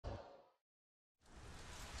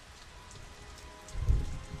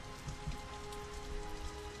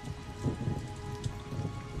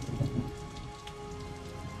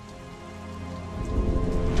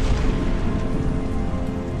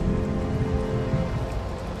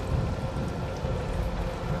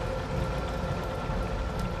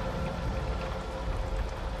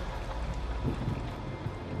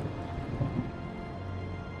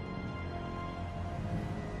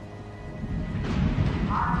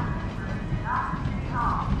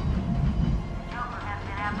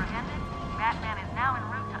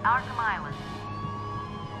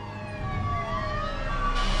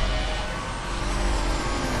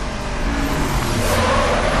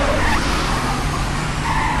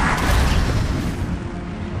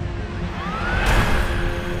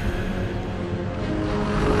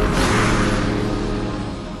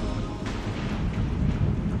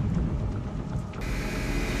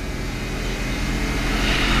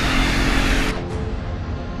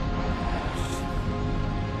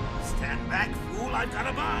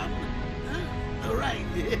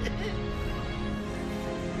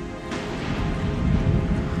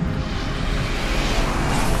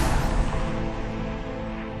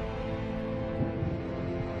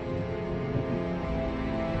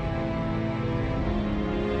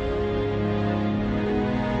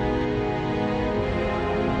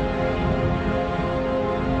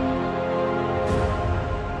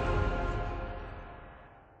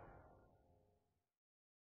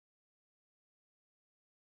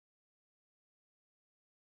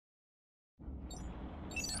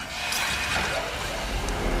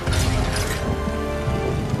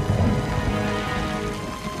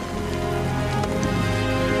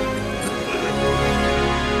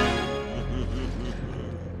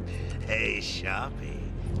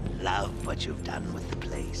what you've done with the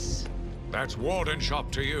place. That's Warden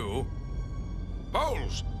Shop to you.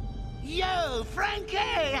 Bowles! Yo, Frankie!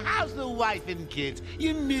 How's the wife and kids?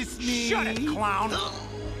 You miss me? Shut it, clown!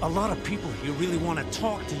 A lot of people here really want to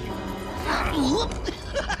talk to you.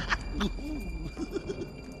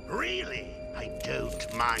 Really? I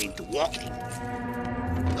don't mind walking.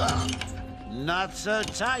 Ugh. Not so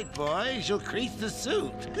tight, boys. You'll crease the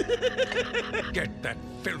suit. Get that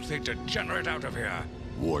filthy degenerate out of here.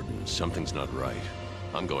 Warden, something's not right.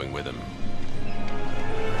 I'm going with him.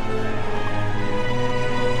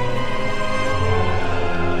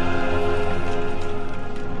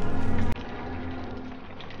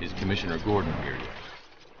 Is Commissioner Gordon here yet?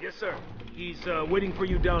 Yes, sir. He's waiting for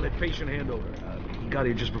you down at patient handover. He got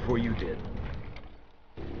here just before you did.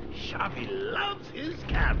 Sharpie loves his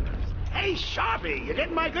cameras. Hey, Sharpie, you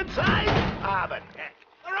getting my good side? Ah, but heck,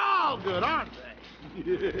 they're all good, aren't they?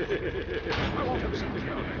 I won't have something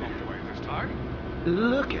else along the way this time.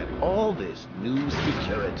 Look at all this new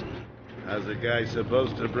security. How's a guy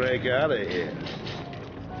supposed to break out of here?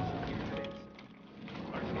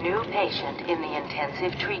 New patient in the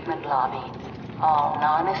intensive treatment lobby. All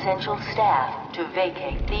non-essential staff to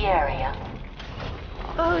vacate the area.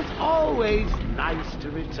 Oh, it's always nice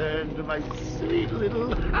to return to my sweet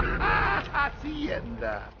little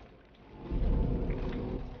hacienda.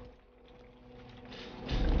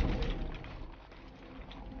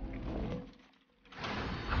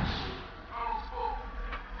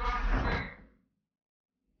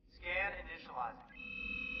 Scan initializing.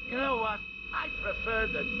 You know what? I prefer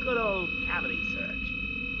the good old cavity search.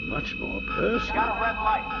 Much more personal. Got a red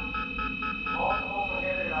light. Multiple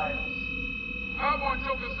prohibited items. I want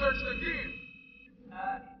Joker searched again.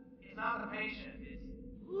 It's not the patient. It's...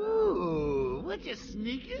 Ooh, would you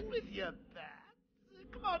sneak in with your bats?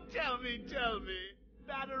 Come on, tell me.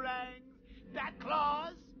 Batarangs, bat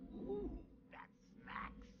claws. Ooh, bat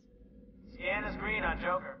smacks. Scan is green on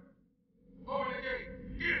Joker. Open the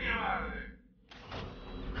gate. Get him out of there.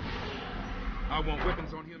 I want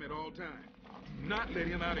weapons on him at all times. Not let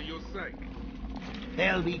him out of your sight.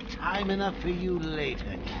 There'll be time enough for you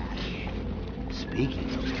later, Cash. Speaking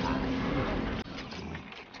of time,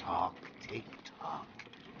 tick-tock, tick-tock.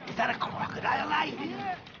 Is that a crocodile I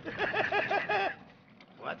hear?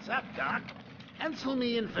 What's up, Doc? Pencil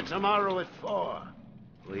me in for tomorrow at 4.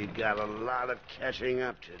 We've got a lot of catching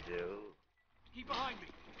up to do. Keep behind me.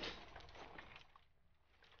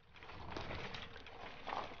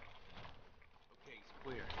 Okay, it's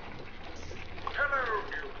clear. Hello,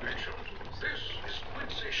 new patient. This is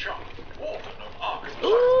Quincy Sharp, Warden of Arkham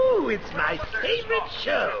Asylum. Ooh, it's my favorite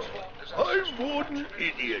show. I'm Warden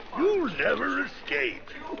Idiot. You'll never escape.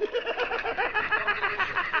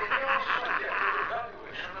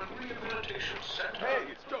 Hey,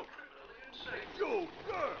 it's Joker. Joker!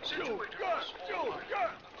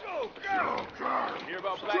 Hear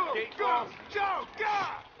about Blackgate, boss? Joker!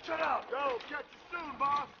 Shut up! Go, catch you soon,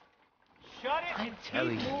 boss! Shut it! I'm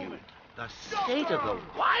telling you, the state of the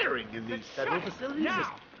wiring in these federal facilities is,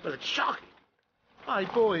 well, it's shocking. My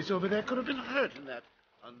boys over there could have been hurt in that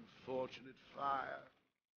unfortunate fire.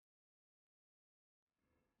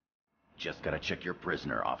 Just gotta check your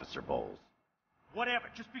prisoner, Officer Bowles. Whatever,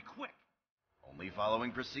 just be quick. Only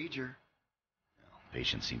following procedure. Well,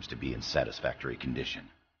 patient seems to be in satisfactory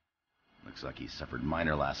condition. Looks like he suffered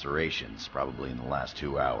minor lacerations, probably in the last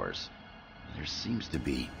 2 hours. There seems to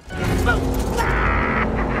be...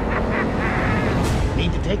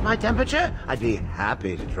 Need to take my temperature? I'd be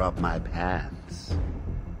happy to drop my pants.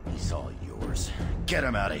 He's all yours. Get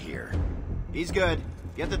him out of here. He's good.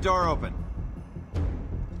 Get the door open.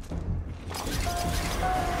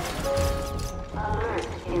 Alert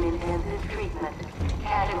in intensive treatment.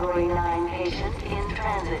 Category 9 patient in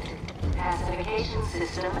transit. Pacification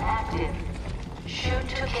system active. Shoot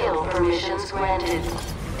to kill permissions granted.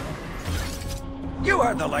 You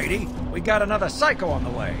heard the lady. We got another psycho on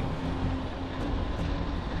the way.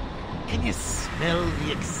 Can you smell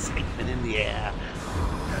the excitement in the air?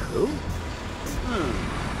 No?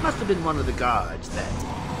 Must have been one of the guards then.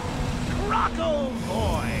 Rocco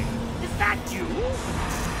boy! Is that you?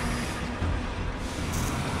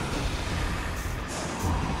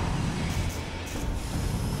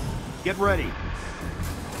 Get ready.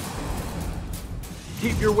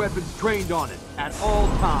 Keep your weapons trained on it at all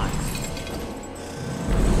times.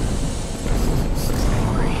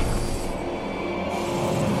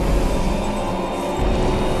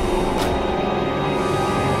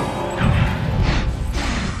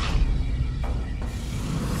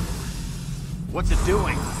 What's it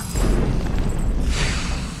doing?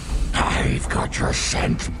 I've got your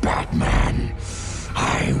scent, Batman.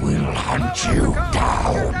 I will hunt you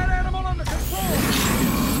down. Get that animal under control!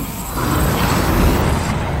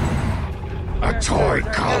 Toy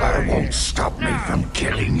collar won't stop me from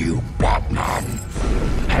killing you, Batman.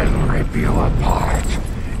 I'll rip you apart.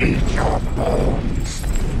 Eat your bones.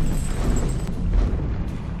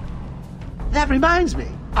 That reminds me,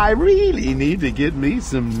 I really need to get me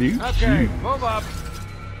some new Okay, shoes. move up.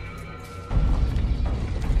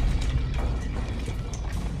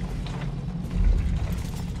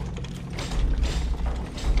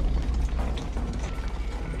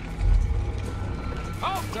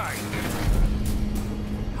 Hold tight.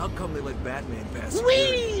 How come they let Batman pass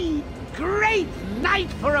security? Whee! Great night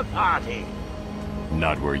for a party!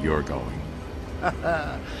 Not where you're going.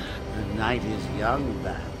 The night is young,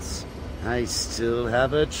 Bats. I still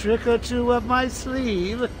have a trick or two up my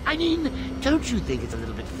sleeve. I mean, don't you think it's a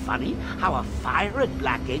little bit funny how a fire at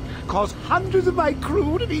Blackgate caused hundreds of my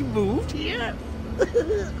crew to be moved here?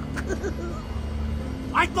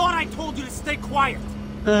 I thought I told you to stay quiet.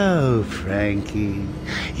 Oh, Frankie,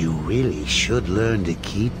 you really should learn to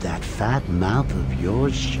keep that fat mouth of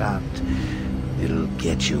yours shut. It'll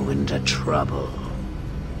get you into trouble.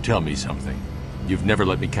 Tell me something. You've never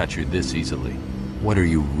let me catch you this easily. What are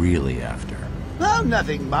you really after? Oh,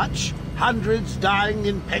 nothing much. Hundreds dying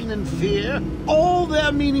in pain and fear. All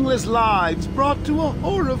their meaningless lives brought to a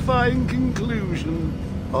horrifying conclusion.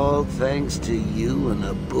 All thanks to you and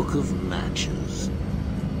a book of matches.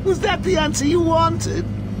 Was that the answer you wanted?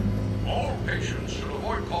 All patients should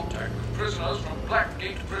avoid contact with prisoners from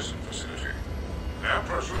Blackgate Prison Facility. Their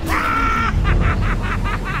person...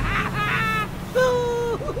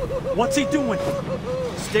 What's he doing?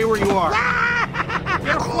 Stay where you are.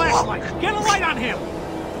 Get a flashlight. Get a light on him.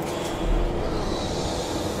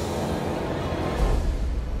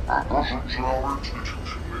 Our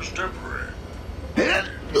institution is temporary.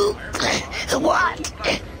 What?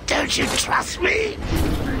 Don't you trust me?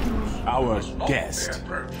 Our guest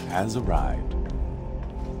has arrived.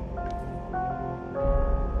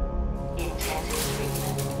 Intensive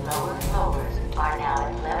treatment. Lower floors are now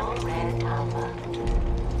at level red alpha.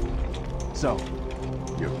 So,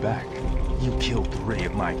 you're back. You killed 3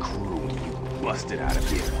 of my crew and you busted out of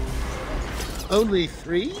here. Only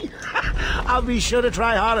 3? I'll be sure to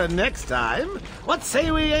try harder next time. What say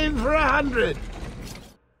we aim for 100?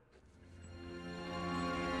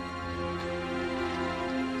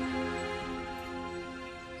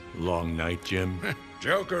 Long night, Jim.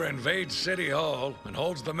 Joker invades City Hall and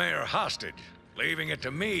holds the mayor hostage, leaving it to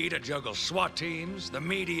me to juggle SWAT teams, the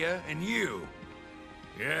media, and you.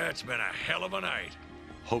 Yeah, it's been a hell of a night.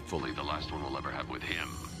 Hopefully the last one we'll ever have with him.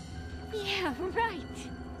 Yeah, right.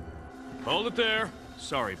 Hold it there.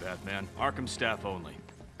 Sorry, Batman. Arkham staff only.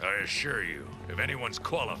 I assure you, if anyone's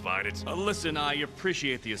qualified, it's... Listen, I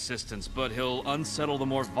appreciate the assistance, but he'll unsettle the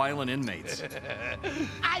more violent inmates.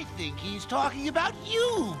 I think he's talking about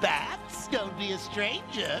you, Bats. Don't be a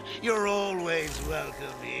stranger. You're always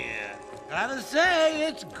welcome here. Gotta say,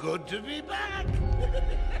 it's good to be back.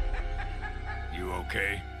 You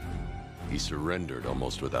okay? He surrendered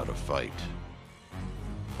almost without a fight.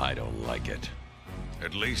 I don't like it.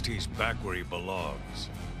 At least he's back where he belongs.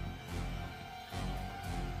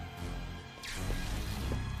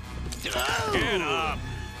 Get up!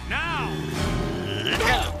 Now!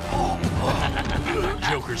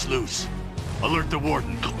 Joker's loose. Alert the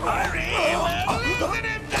warden. Hurry! We're losing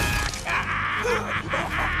him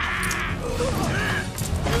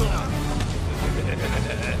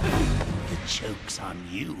The joke's on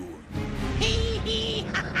you.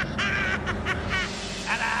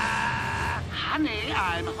 Ta-da! Honey,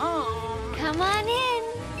 I'm home. Come on in.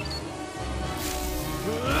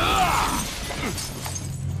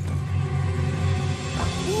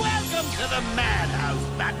 Welcome to the Madhouse,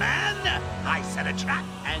 Batman! I set a trap,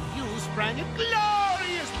 and you sprang it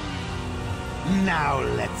gloriously! Now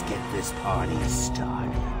let's get this party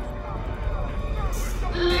started.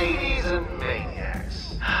 Ladies and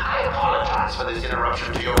maniacs, I apologize for this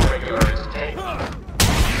interruption to your regular entertainment.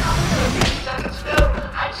 30 seconds ago,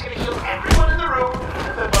 I was going to kill everyone in the room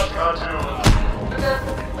and then watch cartoons. But then,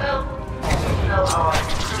 well, you know how I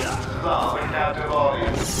love a captive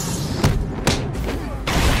audience.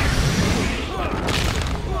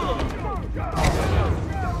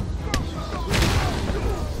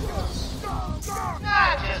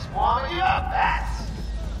 Not just warming you up, Bats.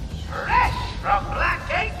 Fresh from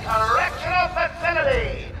Blackgate Correctional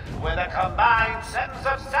Facility, with a combined sentence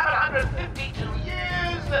of 752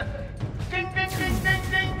 years. Ding, ding, ding, ding,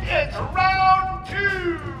 ding. It's round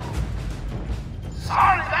 2.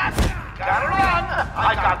 Sorry, Bats. Gotta run.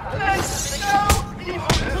 I got places to go. Even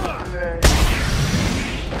this way.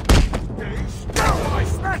 Stop my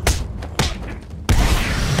snatch.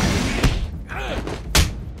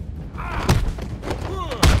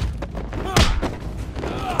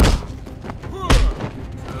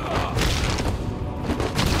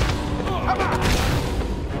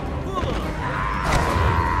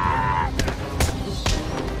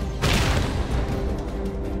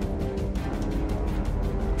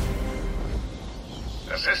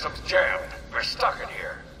 system's jammed. We're stuck in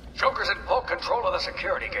here. Joker's in full control of the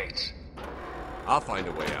security gates. I'll find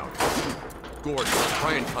a way out. Gordon,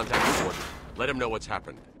 try and contact Gordon. Let him know what's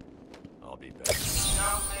happened. I'll be back.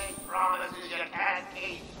 Don't make promises you can't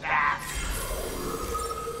keep back.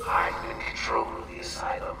 I'm in control of the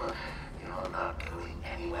asylum. You're not going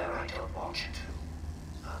anywhere I don't want you to.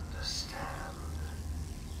 Understand?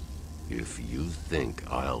 If you think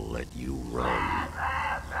I'll let you run...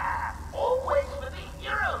 Always with the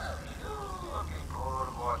heroes. Looking forward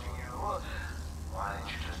to watching you. Why don't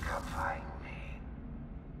you just come find me?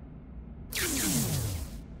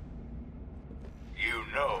 You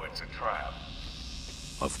know it's a trap.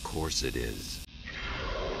 Of course it is.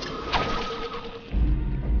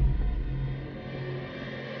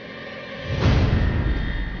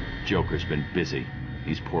 Joker's been busy.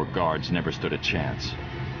 These poor guards never stood a chance.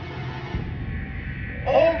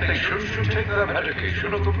 All patients should take their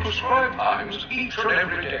medication at the prescribed times each and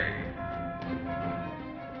every day.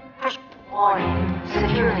 Warning,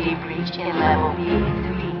 security breach in level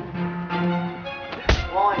B3.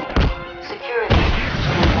 Warning, security breach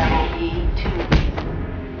in level B2.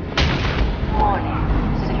 Warning,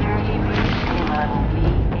 security breach in level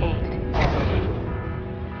B8.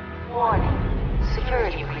 Warning,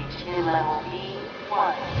 security breach in level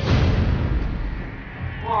B1.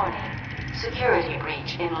 Warning, security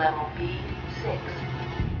breach in level B6.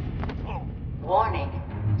 Warning,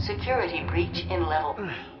 security breach in level B.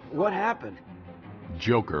 What happened?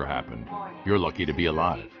 Joker happened. You're lucky to be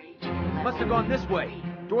alive. Must have gone this way.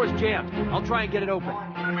 Door's jammed. I'll try and get it open.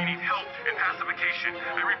 We need help in pacification.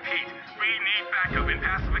 I repeat, we need backup in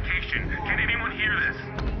pacification. Can anyone hear this?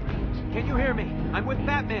 Can you hear me? I'm with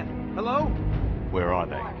Batman. Hello? Where are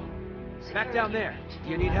they? Back down there. Do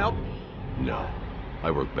you need help? No.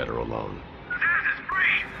 I work better alone. Zaz is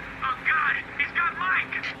free! Oh God, he's got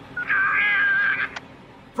Mike!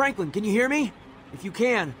 Franklin, can you hear me? If you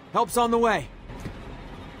can, help's on the way.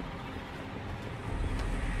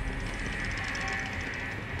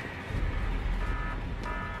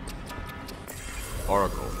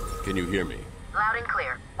 Oracle, can you hear me? Loud and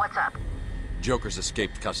clear. What's up? Joker's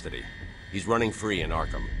escaped custody. He's running free in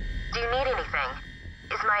Arkham. Do you need anything?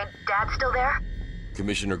 Is my dad still there?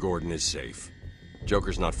 Commissioner Gordon is safe.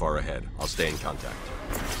 Joker's not far ahead. I'll stay in contact.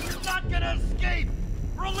 He's not gonna escape!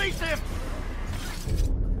 Release him!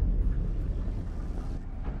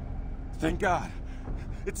 Thank God.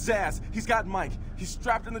 It's Zaz. He's got Mike. He's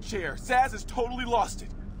strapped in the chair. Zaz has totally lost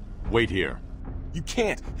it. Wait here. You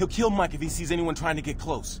can't. He'll kill Mike if he sees anyone trying to get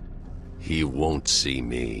close. He won't see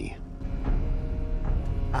me.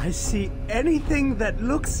 I see anything that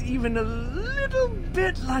looks even a little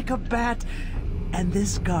bit like a bat, and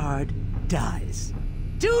this guard dies.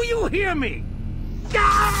 Do you hear me? Pig,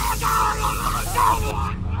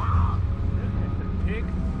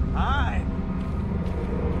 hi.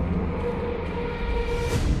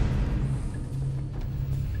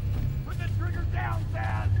 Put the trigger down,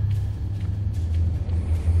 Zaz!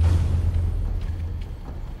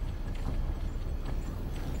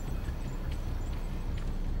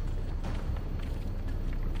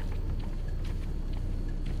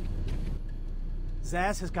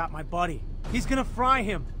 Zaz has got my buddy. He's gonna fry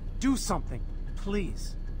him. Do something,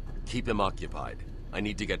 please. Keep him occupied. I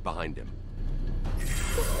need to get behind him.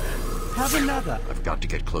 Have another. I've got to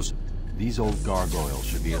get closer. These old gargoyles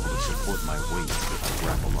should be able to support my weight if I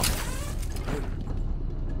grapple up.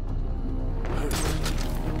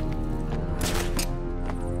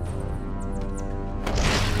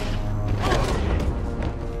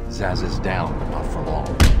 Zaz is down, but not for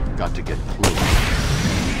long. Got to get close.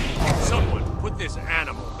 Someone put this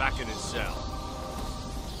animal back in his cell.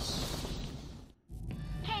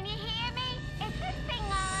 Can you hear me? Is this thing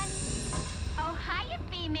on? Oh, hiya,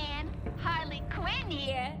 B-Man. Harley Quinn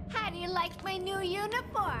here. How do you like my new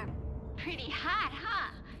uniform? Pretty hot,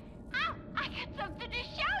 huh? Oh, I got something to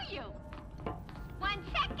show you. 1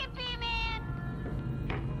 second, B-Man.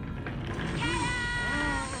 Ta-da!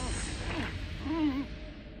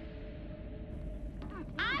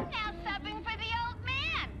 I'm now subbing for the old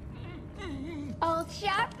man. Old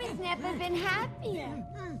Sharp has never been happier.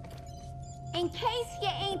 In case you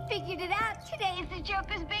ain't figured it out, today is the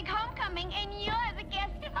Joker's big homecoming, and you're the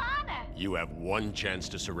guest of honor. You have one chance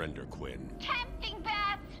to surrender, Quinn. Tempting,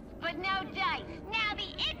 Bats, but no dice. Now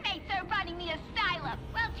the inmates are running the asylum.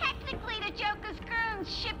 Well, technically the Joker's goons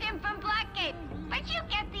shipped in from Blackgate, but you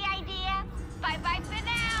get the idea. Bye-bye for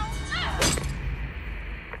now.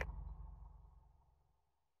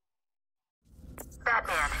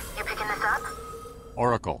 Batman, you picking this up?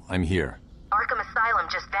 Oracle, I'm here. Arkham Asylum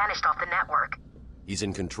just vanished off the network. He's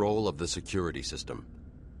in control of the security system.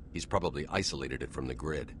 He's probably isolated it from the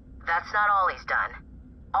grid. That's not all he's done.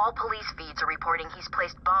 All police feeds are reporting he's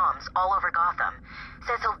placed bombs all over Gotham.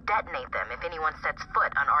 Says he'll detonate them if anyone sets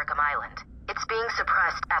foot on Arkham Island. It's being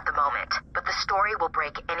suppressed at the moment, but the story will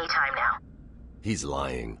break any time now. He's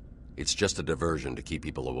lying. It's just a diversion to keep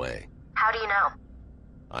people away. How do you know?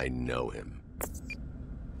 I know him.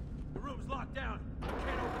 The room's locked down. You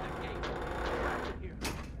can't open the gate. Trapped in here.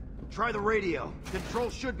 Try the radio. Control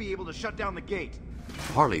should be able to shut down the gate.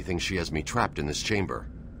 Harley thinks she has me trapped in this chamber.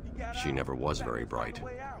 She never was very bright.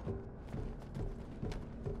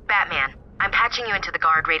 Batman, I'm patching you into the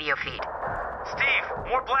guard radio feed. Steve,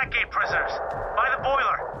 more Blackgate prisoners. By the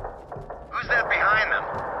boiler. Who's that behind them?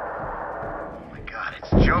 Oh my god, it's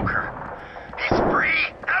Joker. He's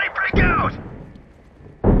free! How'd he break out?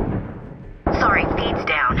 Sorry, feed's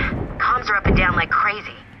down. Comms are up and down like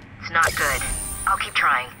crazy. It's not good. I'll keep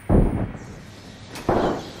trying.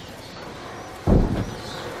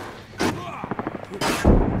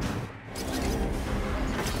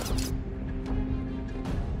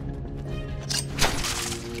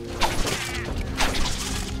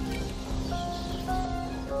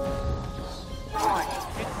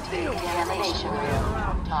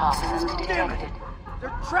 Toxins detected.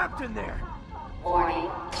 They're trapped in there. Warning,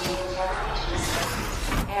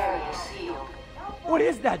 decontamination. Area sealed. What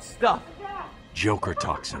is that stuff? Joker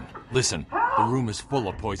toxin. Listen, the room is full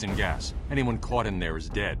of poison gas. Anyone caught in there is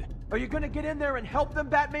dead. Are you gonna get in there and help them,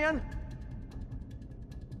 Batman?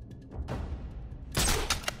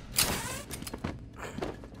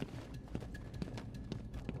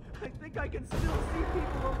 I think I can still see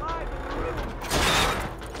people alive in the room.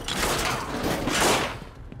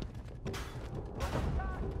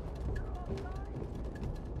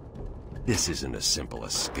 This isn't a simple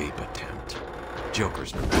escape attempt.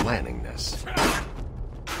 Joker's been planning this.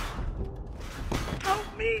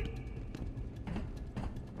 Help me!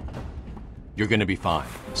 You're gonna be fine.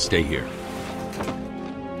 Stay here.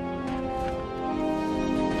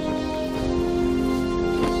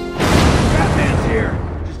 Batman's here!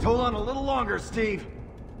 Just hold on a little longer, Steve.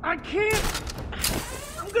 I can't!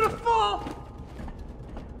 I'm gonna fall!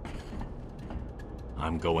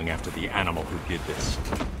 I'm going after the animal who did this.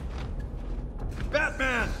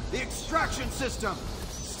 Batman! The extraction system!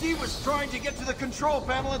 Steve was trying to get to the control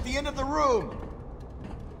panel at the end of the room!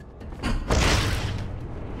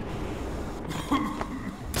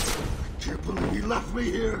 I can't believe he left me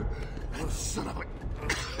here! That son of a...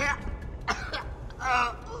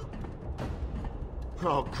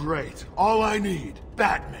 Oh, great. All I need.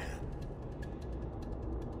 Batman.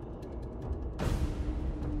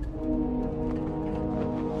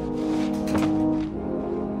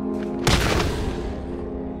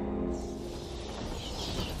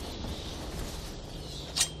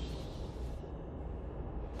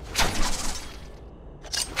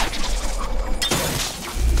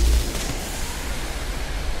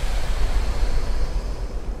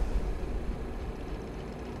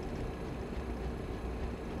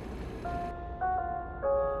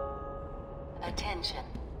 Attention.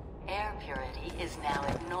 Air purity is now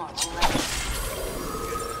at normal levels.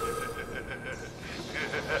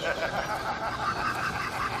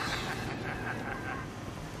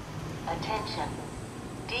 Attention.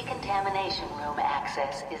 Decontamination room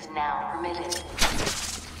access is now permitted.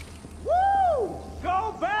 Woo!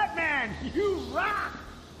 Go Batman! You rock!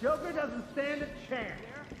 Joker doesn't stand a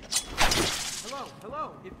chance.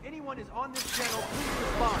 Hello. If anyone is on this channel, please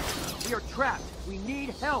respond. We are trapped. We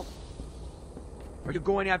need help. Are you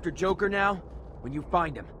going after Joker now? When you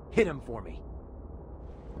find him, hit him for me.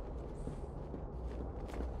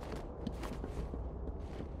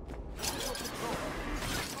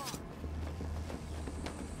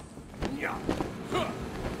 Yeah.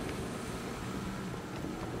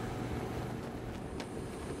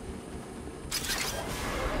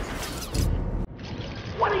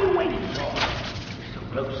 What are you waiting for? You're so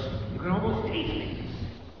close, you can almost taste it.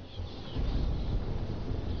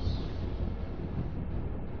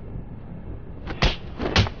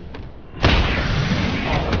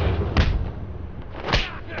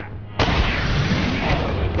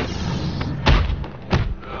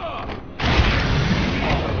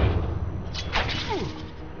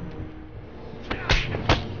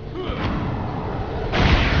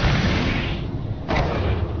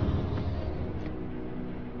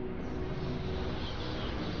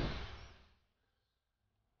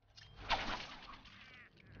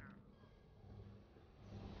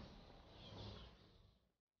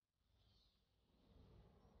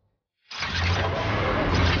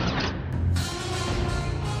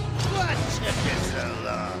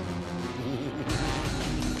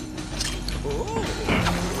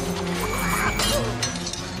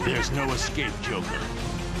 There's no escape, Joker.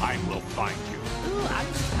 I will find you. Oh, I'm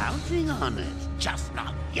counting on it. Just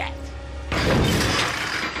not yet.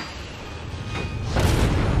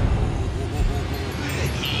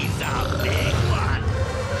 He's a big one.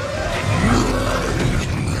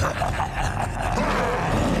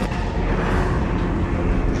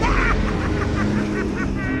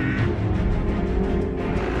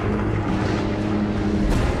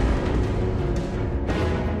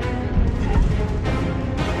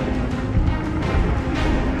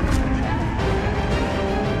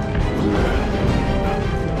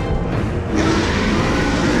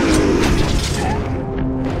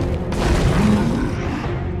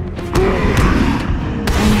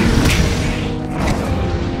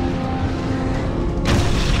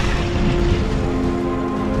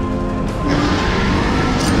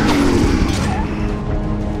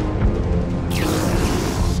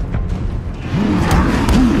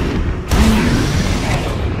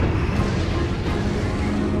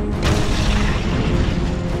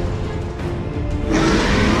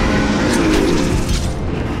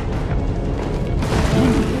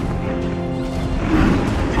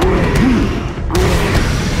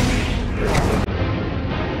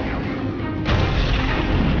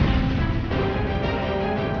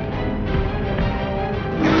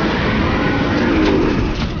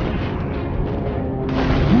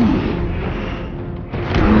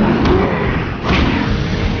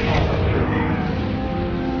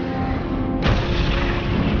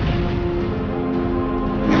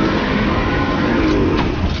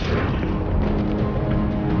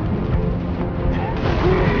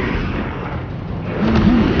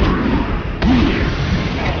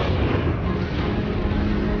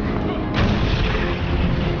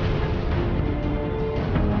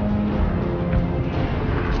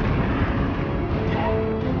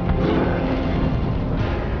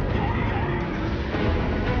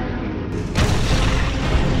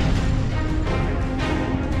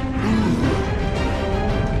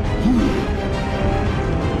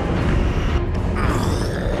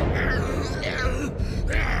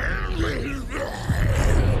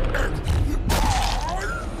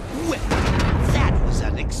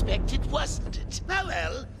 Wasn't it? Oh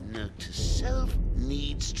well, note to self,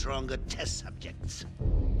 need stronger test subjects.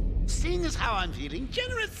 Seeing as how I'm feeling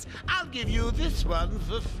generous, I'll give you this one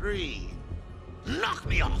for free. Knock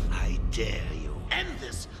me off, I dare you. End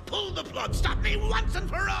this. Pull the plug. Stop me once and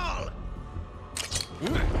for all.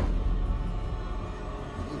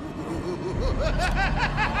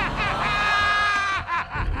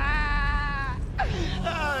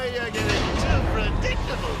 Oh, you're getting too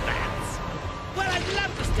predictable, Bats. Well, I'd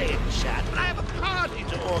love to stay and chat, but I have a party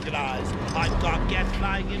to organize. I've got guests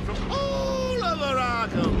flying in from all over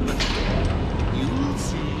Arkham. You'll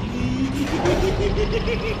see.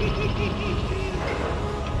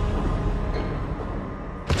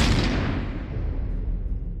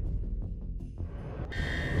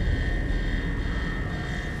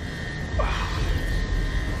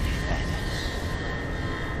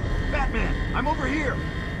 Batman, I'm over here.